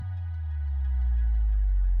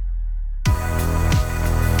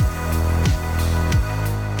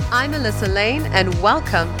I'm Alyssa Lane, and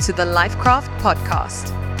welcome to the Lifecraft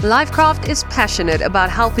podcast. Lifecraft is passionate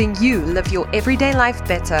about helping you live your everyday life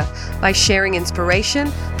better by sharing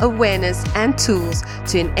inspiration, awareness, and tools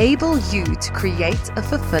to enable you to create a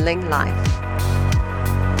fulfilling life.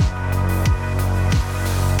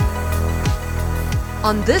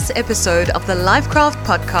 On this episode of the Lifecraft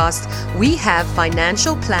podcast, we have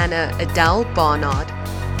financial planner Adele Barnard.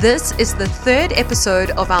 This is the third episode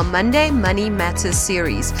of our Monday Money Matters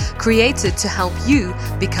series, created to help you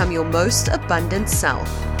become your most abundant self.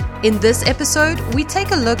 In this episode, we take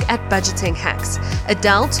a look at budgeting hacks.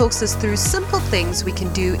 Adele talks us through simple things we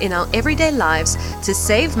can do in our everyday lives to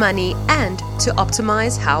save money and to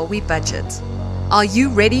optimize how we budget. Are you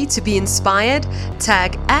ready to be inspired?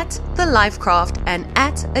 Tag at The Lifecraft and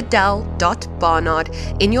at Adele.Barnard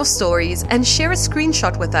in your stories and share a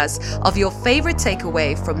screenshot with us of your favorite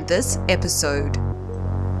takeaway from this episode.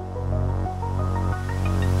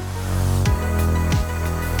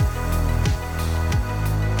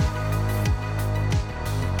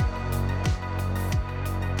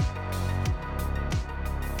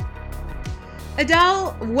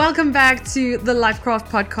 Adele, welcome back to the Lifecraft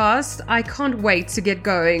podcast. I can't wait to get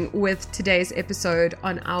going with today's episode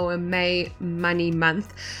on our May Money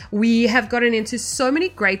Month. We have gotten into so many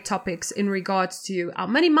great topics in regards to our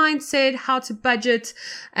money mindset, how to budget,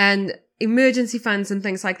 and emergency funds and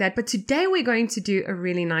things like that. But today we're going to do a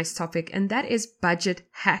really nice topic, and that is budget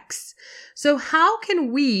hacks. So how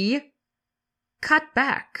can we cut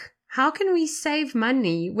back? How can we save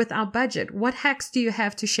money with our budget? What hacks do you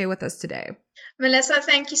have to share with us today? Melissa,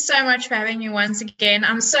 thank you so much for having me once again.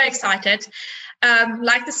 I'm so excited.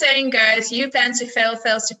 Like the saying goes, you plan to fail,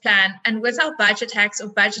 fails to plan. And with our budget hacks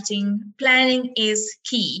or budgeting, planning is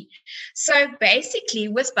key. So basically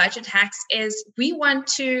with budget hacks is we want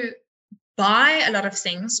to buy a lot of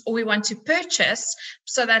things or we want to purchase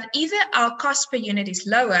so that either our cost per unit is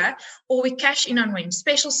lower or we cash in on when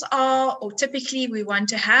specials are, or typically we want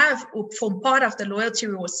to have or form part of the loyalty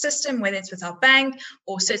reward system, whether it's with our bank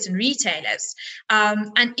or certain retailers.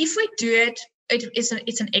 And if we do it, it's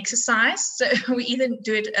an exercise. So we either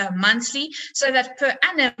do it monthly so that per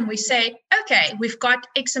annum we say, okay, we've got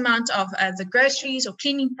X amount of the groceries or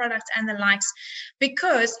cleaning products and the likes.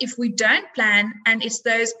 Because if we don't plan and it's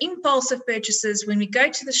those impulsive purchases when we go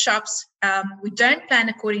to the shops, we don't plan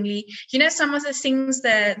accordingly. You know, some of the things,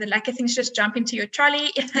 the lacquer things just jump into your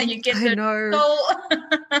trolley. You get the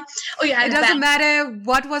or you have it doesn't matter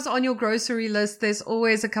what was on your grocery list. There's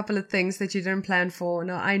always a couple of things that you didn't plan for.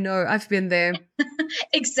 No, I know. I've been there.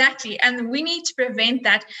 Exactly. And we need to prevent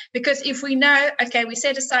that, because if we know, okay, we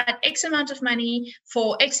set aside X amount of money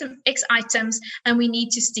for X items and we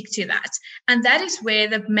need to stick to that. And that is where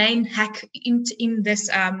the main hack in this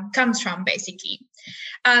comes from, basically.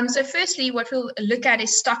 So firstly, what we'll look at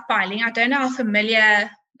is stockpiling. I don't know how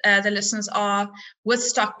familiar the listeners are with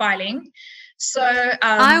stockpiling. So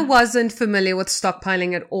I wasn't familiar with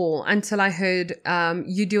stockpiling at all until I heard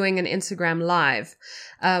you doing an Instagram live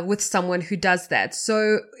with someone who does that.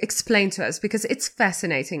 So explain to us, because it's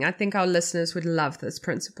fascinating. I think our listeners would love this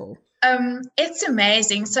principle. It's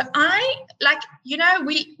amazing. So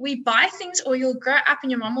we buy things, or you'll grow up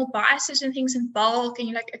and your mom will buy certain things in bulk and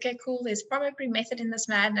you're like, okay, cool, there's probably method in this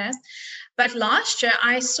madness. But last year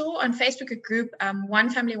I saw on Facebook a group, One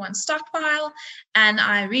Family, One Stockpile, and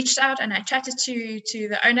I reached out and I chatted to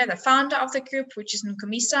the owner, the founder of the group, which is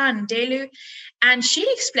Nkumisa and Adele, and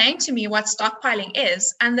she explained to me what stockpiling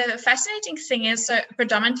is. And the fascinating thing is, so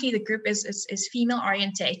predominantly the group is female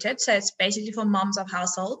orientated, so it's basically for moms of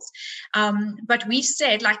households. But we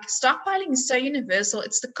said, like, stockpiling is so universal.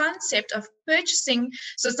 It's the concept of purchasing.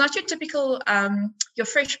 So it's not your typical your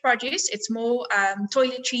fresh produce. It's more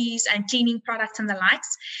toiletries and cleaning products and the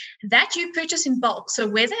likes that you purchase in bulk. So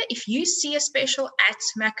whether if you see a special at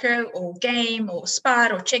Macro or Game or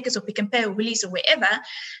Spar or Checkers or Pick n Pay or Woolies or wherever,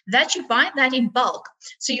 that you buy that in bulk.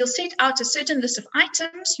 So you'll set out a certain list of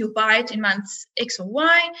items. You'll buy it in months X or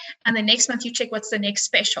Y, and the next month you check what's the next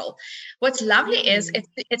special. What's lovely is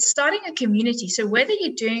it's starting a community. So whether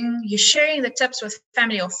you're sharing the tips with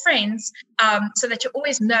family or friends, so that you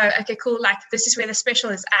always know, okay, cool, like this is where the special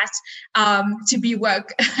is at, to be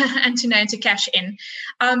woke and to know and to cash in.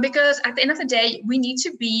 Because at the end of the day, we need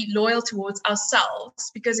to be loyal towards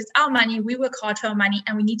ourselves, because it's our money, we work hard for our money,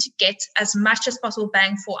 and we need to get as much as possible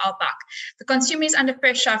bang for our buck. The consumer is under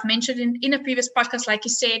pressure. I've mentioned in a previous podcast, like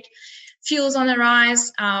you said, fuel's on the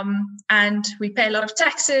rise, and we pay a lot of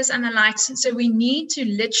taxes and the likes. So we need to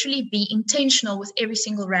literally be intentional with every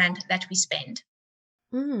single rand that we spend.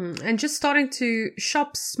 And just starting to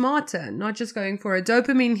shop smarter, not just going for a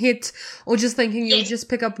dopamine hit or just thinking you'll just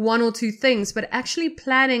pick up one or two things, but actually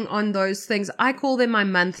planning on those things. I call them my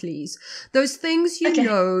monthlies. Those things you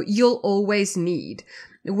know you'll always need.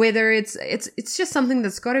 Whether it's just something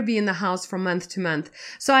that's got to be in the house from month to month.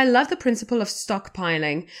 So I love the principle of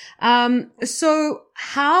stockpiling. So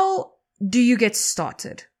how do you get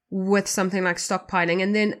started with something like stockpiling?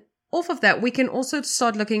 And then off of that, we can also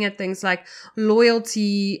start looking at things like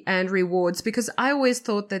loyalty and rewards, because I always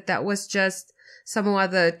thought that was just some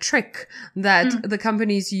other trick that the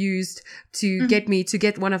companies used to get me to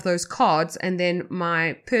get one of those cards. And then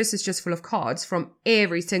my purse is just full of cards from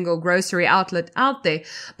every single grocery outlet out there.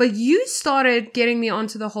 But you started getting me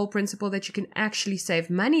onto the whole principle that you can actually save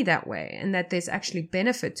money that way and that there's actually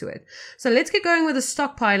benefit to it. So let's get going with the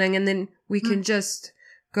stockpiling, and then we can just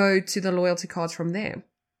go to the loyalty cards from there.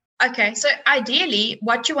 Okay, so ideally,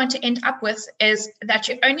 what you want to end up with is that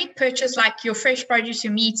you only purchase like your fresh produce,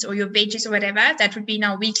 your meats, or your veggies, or whatever. That would be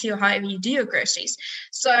now weekly or however you do your groceries.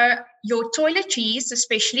 So your toiletries,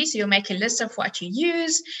 especially, so you'll make a list of what you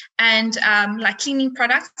use, and like cleaning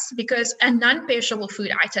products, and non-perishable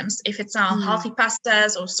food items, if it's now healthy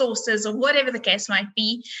pastas or sauces or whatever the case might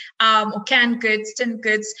be, or canned goods, tin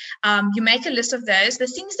goods. You make a list of those, the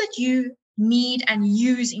things that you need and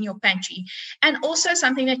use in your pantry. And also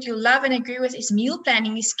something that you'll love and agree with is meal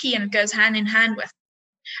planning is key, and it goes hand in hand with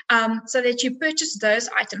so that you purchase those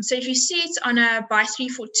items. So if you see it's on a buy 3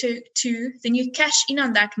 for 2, then you cash in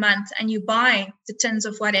on that month and you buy the tins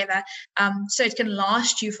of whatever, so it can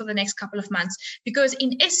last you for the next couple of months. Because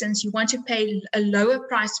in essence, you want to pay a lower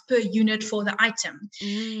price per unit for the item.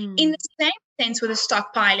 In the same sense with the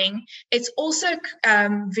stockpiling, it's also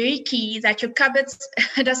very key that your cupboards,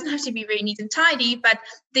 it doesn't have to be very neat and tidy, but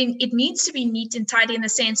then it needs to be neat and tidy in the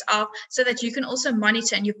sense of so that you can also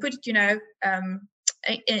monitor and you put it,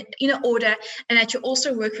 in order, and that you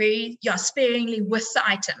also work very sparingly with the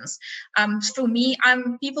items. For me,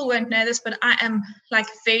 people won't know this, but I am like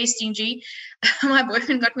very stingy. My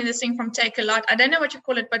boyfriend got me this thing from Take A Lot. I don't know what you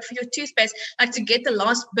call it, but for your toothpaste, like to get the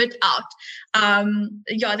last bit out,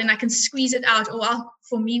 then I can squeeze it out. Or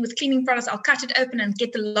for me with cleaning products, I'll cut it open and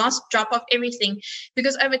get the last drop of everything,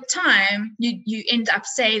 because over time you end up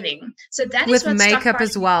saving. So that is with makeup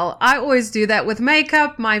as well. I always do that with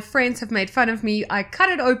makeup. My friends have made fun of me. I cut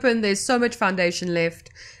it open. There's so much foundation left.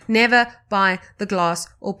 Never buy the glass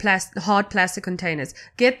or hard plastic containers.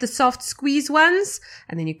 Get the soft squeeze ones,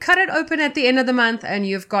 and then you cut it open at the end of the month and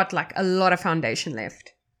you've got like a lot of foundation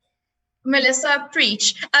left. Melissa,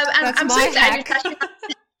 preach. I'm so glad you're touching on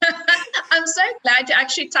I'm so glad you're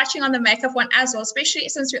actually touching on the makeup one as well, especially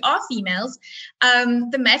since we are females.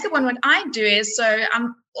 The makeup one, what I do is, so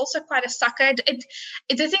I'm also quite a sucker.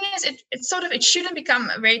 The thing is, it shouldn't become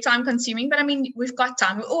very time consuming, but I mean, we've got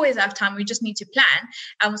time. We always have time. We just need to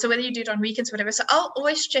plan. So whether you do it on weekends, whatever. So I'll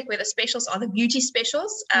always check where the specials are, the beauty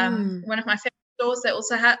specials. One of my favorite stores, they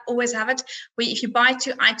also always have it, where if you buy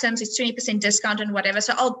 2 items, it's 20% discount and whatever.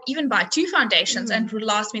 So I'll even buy 2 foundations and it will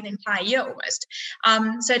last me the entire year almost.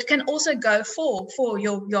 So it can also go for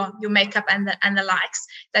your makeup and the likes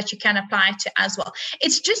that you can apply to as well.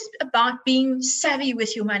 It's just about being savvy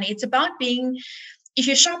with your money. It's about being, if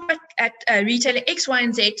you shop at retailer X, Y,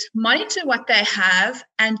 and Z, monitor what they have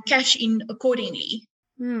and cash in accordingly.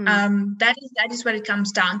 That is what it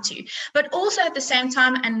comes down to. But also at the same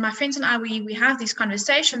time, and my friends and I, we have these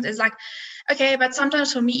conversations, is like, okay, but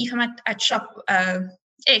sometimes for me, if I'm at shop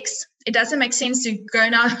X, it doesn't make sense to go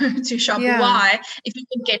now to shop Y if you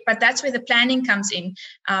can get, but that's where the planning comes in,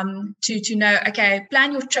 to know, okay,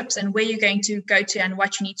 plan your trips and where you're going to go to and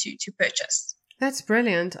what you need to purchase. That's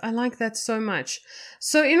brilliant. I like that so much.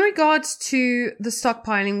 So in regards to the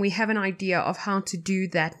stockpiling, we have an idea of how to do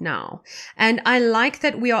that now. And I like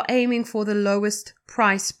that we are aiming for the lowest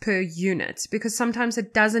price per unit, because sometimes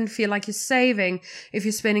it doesn't feel like you're saving if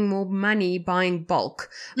you're spending more money buying bulk.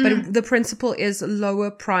 But the principle is lower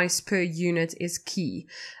price per unit is key.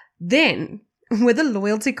 Then with the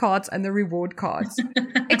loyalty cards and the reward cards,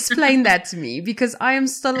 explain that to me, because I am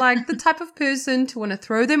still like the type of person to want to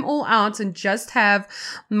throw them all out and just have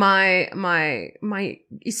my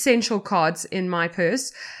essential cards in my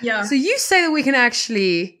purse. Yeah. So you say that we can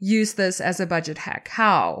actually use this as a budget hack.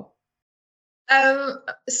 How? I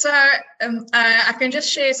can just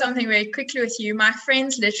share something very quickly with you. My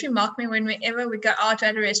friends literally mock me whenever we go out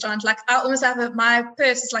at a restaurant. Like, I almost have my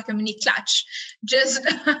purse is like a mini clutch, just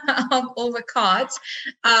of all the cards.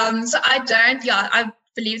 So I don't.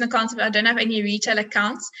 believe in the concept. I don't have any retail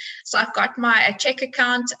accounts. So I've got my check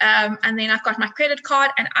account, and then I've got my credit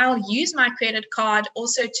card, and I'll use my credit card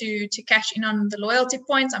also to cash in on the loyalty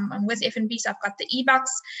points. I'm with F&B, so I've got the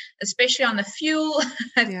e-bucks, especially on the fuel.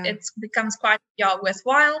 It becomes quite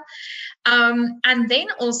worthwhile. And then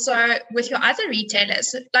also with your other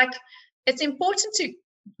retailers, like it's important to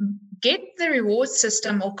get the reward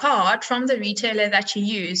system or card from the retailer that you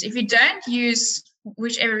use. If you don't use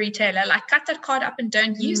whichever retailer, like cut that card up and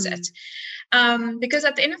don't use it. Because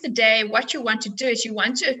at the end of the day, what you want to do is you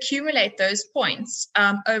want to accumulate those points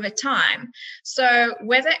over time. So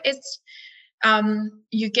whether it's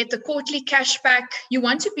you get the quarterly cash back, you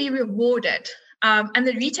want to be rewarded. And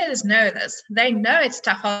the retailers know this. They know it's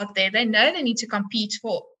tough out there. They know they need to compete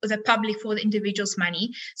for the public, for the individual's money.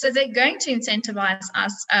 So they're going to incentivize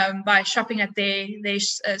us by shopping at their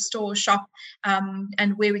store shop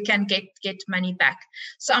and where we can get money back.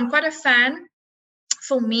 So I'm quite a fan.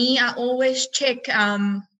 For me, I always check.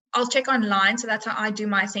 I'll check online. So that's how I do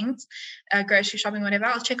my things, grocery shopping, whatever.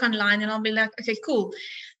 I'll check online and I'll be like, okay, cool.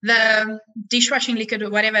 The dishwashing liquid or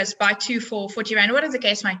whatever is buy 2 for 40 Rand, whatever the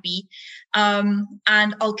case might be. And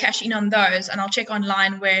I'll cash in on those and I'll check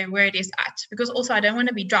online where it is at. Because also I don't want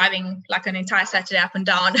to be driving like an entire Saturday up and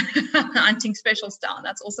down hunting specials down.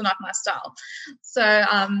 That's also not my style. So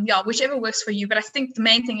whichever works for you. But I think the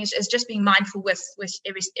main thing is just being mindful with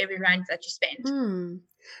every Rand that you spend.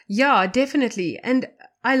 Yeah, definitely. And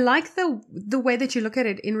I like the way that you look at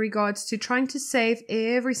it in regards to trying to save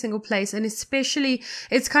every single place. And especially,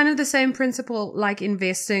 it's kind of the same principle like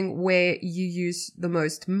investing where you use the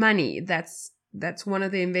most money. That's one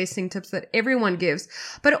of the investing tips that everyone gives,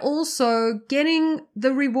 but also getting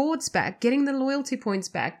the rewards back, getting the loyalty points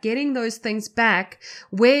back, getting those things back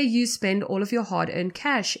where you spend all of your hard-earned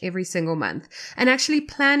cash every single month and actually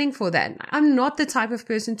planning for that. I'm not the type of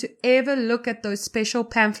person to ever look at those special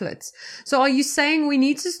pamphlets. So are you saying we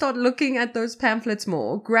need to start looking at those pamphlets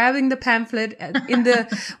more, grabbing the pamphlet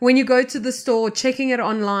when you go to the store, checking it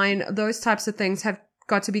online, those types of things have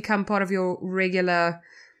got to become part of your regular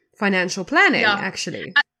financial planning,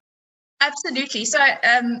 actually. Absolutely. So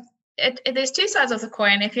there's two sides of the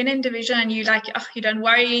coin. If you're an individual and you you don't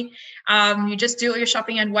worry, you just do all your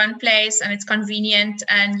shopping at one place and it's convenient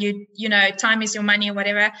and you know time is your money or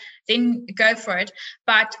whatever, then go for it.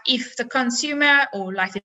 But if the consumer or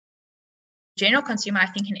like the general consumer, I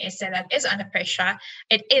think in SA that is under pressure,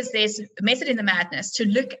 there's a method in the madness to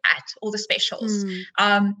look at all the specials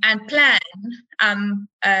and plan,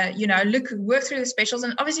 work through the specials.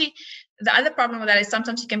 And obviously the other problem with that is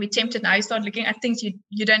sometimes you can be tempted now, you start looking at things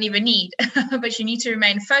you don't even need, but you need to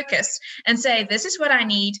remain focused and say, this is what I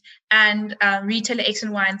need. And retailer X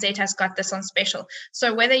and Y and Z has got this on special.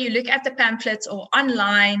 So whether you look at the pamphlets or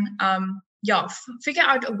online, figure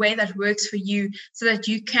out a way that works for you so that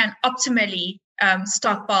you can optimally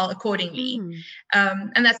stockpile accordingly.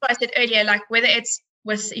 And that's why I said earlier, like whether it's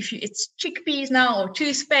it's chickpeas now or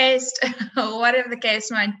toothpaste or whatever the case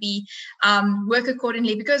might be, work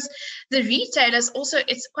accordingly. Because the retailers also,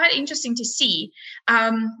 it's quite interesting to see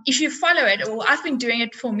if you follow it, or I've been doing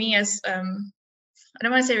it for me as I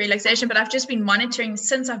don't want to say relaxation, but I've just been monitoring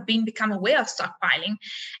since I've become aware of stockpiling,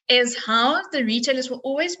 is how the retailers will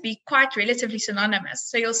always be quite relatively synonymous.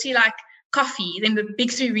 So you'll see like coffee, then the big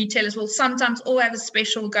three retailers will sometimes all have a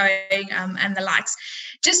special going and the likes.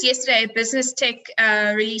 Just yesterday, Business Tech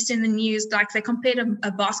released in the news, like they compared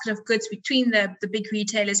a basket of goods between the big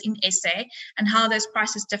retailers in SA and how those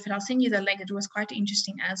prices differed. I'll send you the link. It was quite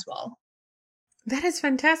interesting as well. That is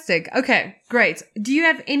fantastic. Okay, great. Do you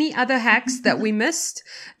have any other hacks that we missed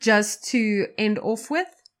just to end off with?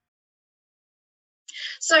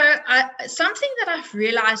 So something that I've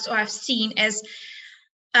realized or I've seen is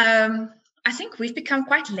I think we've become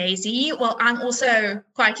quite lazy. Well, I'm also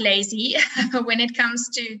quite lazy when it comes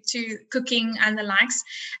to cooking and the likes.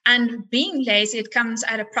 And being lazy, it comes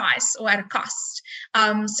at a price or at a cost.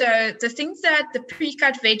 So the things that the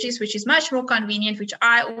pre-cut veggies, which is much more convenient, which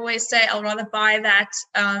I always say I'll rather buy that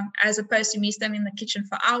as opposed to me them in the kitchen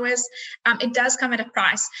for hours, it does come at a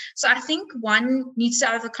price. So I think one needs to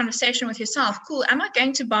have a conversation with yourself. Cool, am I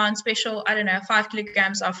going to buy on special, 5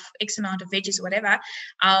 kilograms of X amount of veggies or whatever,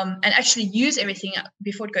 and actually use everything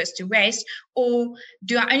before it goes to waste, or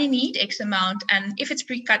do I only need X amount? And if it's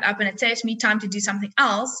pre-cut up and it saves me time to do something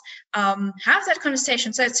else, have that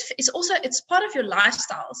conversation. So it's part of your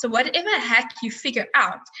lifestyle. So whatever hack you figure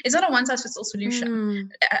out, it's not a one-size-fits-all solution.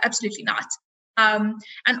 Absolutely not.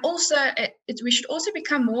 And also, we should also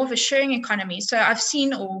become more of a sharing economy. So I've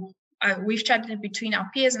seen, we've chatted between our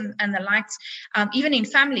peers and the likes, even in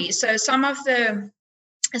families. So some of the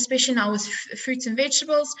especially now with fruits and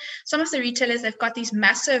vegetables. Some of the retailers, they've got these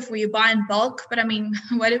massive where you buy in bulk, but I mean,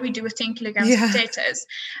 what do we do with 10 kilograms of potatoes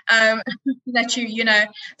that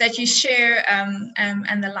you share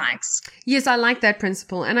and the likes? Yes, I like that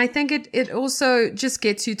principle. And I think it also just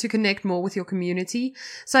gets you to connect more with your community.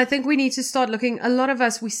 So I think we need to start looking, a lot of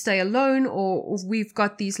us, we stay alone, or we've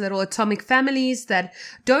got these little atomic families that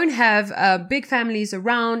don't have big families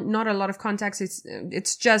around, not a lot of contacts.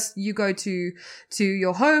 It's just you go to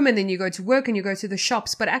your home and then you go to work and you go to the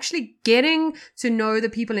shops, but actually getting to know the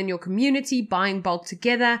people in your community, buying bulk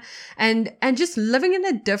together and just living in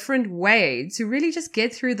a different way to really just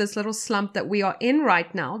get through this little slump that we are in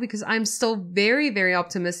right now, because I'm still very, very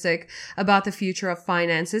optimistic about the future of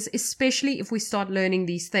finances, especially if we start learning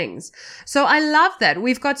these things. So I love that.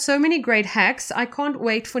 We've got so many great hacks. I can't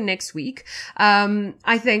wait for next week.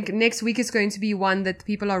 I think next week is going to be one that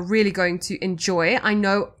people are really going to enjoy. I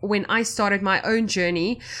know when I started my own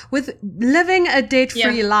journey with living a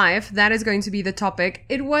debt-free life, that is going to be the topic.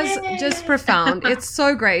 It was just profound. It's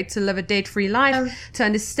so great to live a debt-free life, to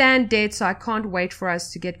understand debt. So I can't wait for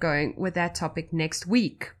us to get going with that topic next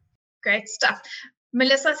week. Great stuff.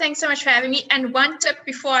 Melissa, thanks so much for having me. And one tip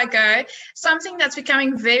before I go, something that's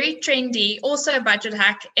becoming very trendy, also a budget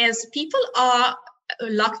hack, is people are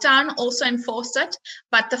lockdown also enforced it,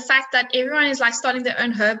 but the fact that everyone is like starting their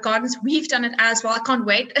own herb gardens, we've done it as well. I can't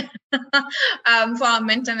wait for our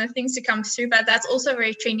mint and the things to come through, but that's also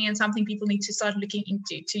very trendy and something people need to start looking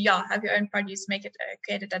into, to have your own produce, make it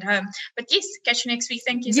created at home. But yes, catch you next week.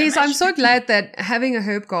 Thank you so much. I'm so glad that having a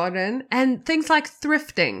herb garden and things like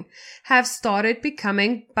thrifting have started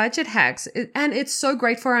becoming budget hacks, and it's so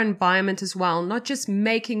great for our environment as well, not just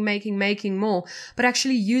making more, but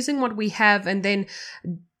actually using what we have and then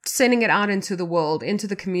sending it out into the world, into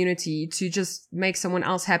the community, to just make someone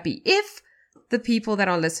else happy. If the people that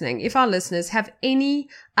are listening, if our listeners have any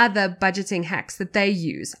other budgeting hacks that they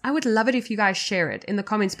use, I would love it if you guys share it in the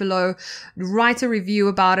comments below. Write a review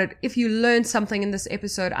about it. If you learned something in this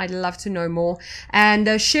episode, I'd love to know more.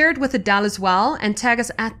 And share it with Adele as well, and tag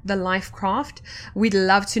us at The Life Craft. We'd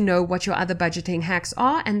love to know what your other budgeting hacks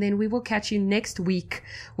are, and then we will catch you next week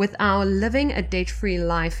with our Living a Debt-Free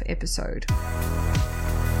Life episode.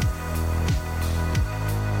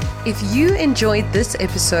 If you enjoyed this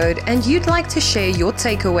episode and you'd like to share your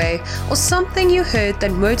takeaway or something you heard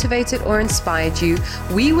that motivated or inspired you,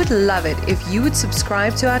 we would love it if you would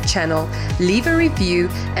subscribe to our channel, leave a review,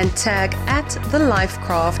 and tag at The Life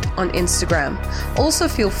Craft on Instagram. Also,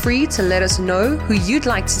 feel free to let us know who you'd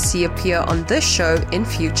like to see appear on this show in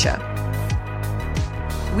future.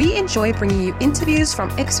 We enjoy bringing you interviews from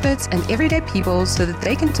experts and everyday people so that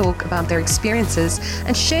they can talk about their experiences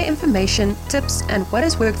and share information, tips, and what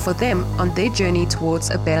has worked for them on their journey towards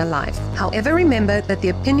a better life. However, remember that the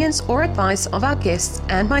opinions or advice of our guests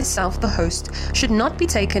and myself, the host, should not be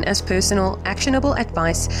taken as personal, actionable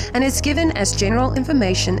advice and is given as general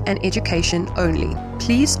information and education only.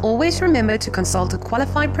 Please always remember to consult a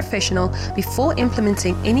qualified professional before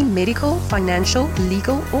implementing any medical, financial,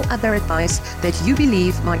 legal, or other advice that you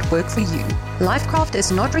believe might work for you. Lifecraft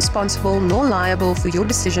is not responsible nor liable for your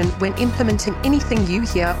decision when implementing anything you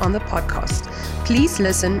hear on the podcast. Please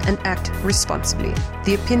listen and act responsibly.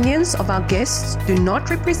 The opinions of our guests do not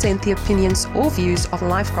represent the opinions or views of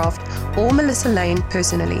Lifecraft or Melissa Lane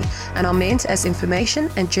personally, and are meant as information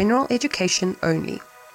and general education only.